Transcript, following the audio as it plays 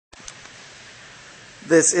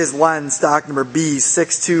This is Lenz, stock number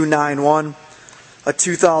B6291, a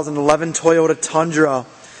 2011 Toyota Tundra.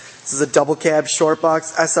 This is a double cab short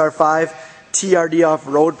box SR5 TRD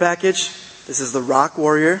off-road package. This is the Rock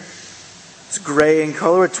Warrior. It's gray in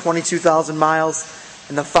color with 22,000 miles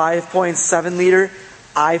and the 5.7 liter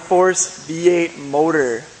I-Force V8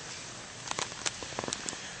 motor.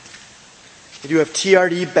 We do have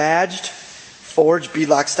TRD badged, forged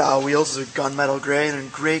beadlock style wheels. These are gunmetal gray. They're in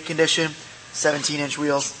great condition. 17-inch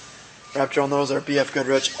wheels. Wrapped around those are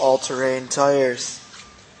BFGOODRICH all-terrain tires.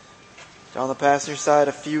 Down the passenger side,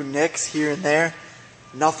 a few nicks here and there.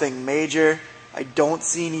 Nothing major. I don't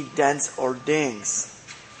see any dents or dings.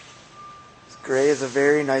 This gray is a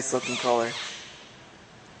very nice looking color.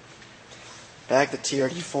 Back, the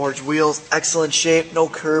TRD forged wheels, excellent shape, no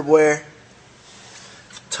curb wear.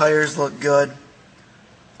 Tires look good.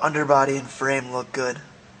 Underbody and frame look good.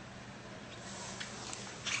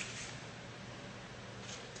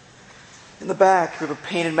 In the back, we have a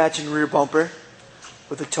painted matching rear bumper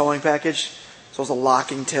with a towing package. So it's a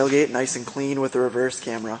locking tailgate, nice and clean with a reverse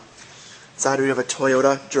camera. Inside we have a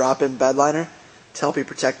Toyota drop-in bed liner to help you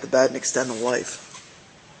protect the bed and extend the life.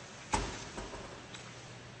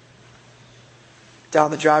 Down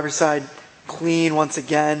the driver's side, clean once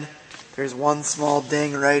again. There's one small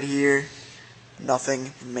ding right here.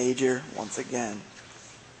 Nothing major once again.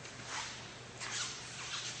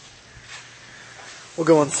 We'll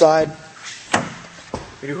go inside.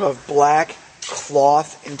 We do have black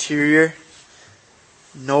cloth interior.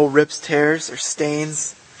 No rips, tears, or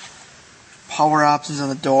stains. Power options on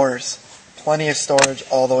the doors. Plenty of storage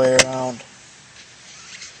all the way around.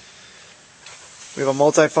 We have a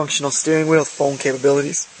multifunctional steering wheel with phone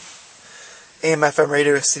capabilities. AM/FM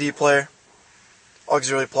radio with CD player.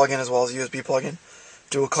 Auxiliary plug-in as well as USB plug-in.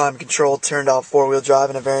 Dual climate control, turned out 4-wheel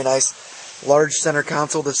drive, and a very nice large center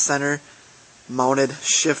console, the center mounted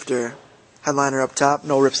shifter. Headliner up top,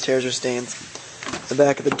 no rips, tears, or stains. The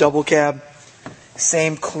back of the double cab,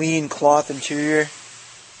 same clean cloth interior.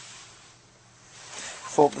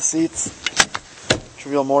 Fold up the seats, to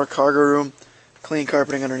reveal more cargo room. Clean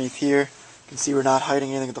carpeting underneath here. You can see we're not hiding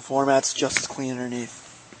anything at the floor mats, just as clean underneath.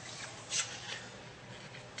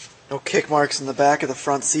 No kick marks in the back of the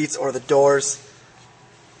front seats or the doors.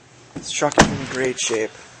 This truck is in great shape.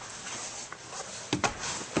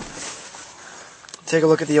 Take a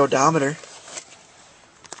look at the odometer.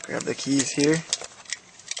 Grab the keys here.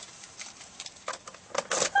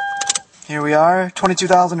 Here we are,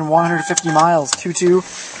 22,150 miles,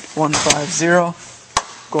 22150.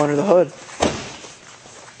 Go under the hood.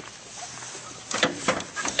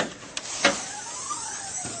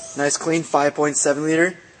 Nice clean 5.7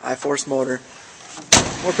 liter I-Force motor.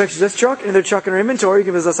 More pictures of this truck and other truck in our inventory. You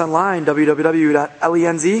can visit us online,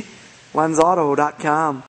 www.lenzauto.com.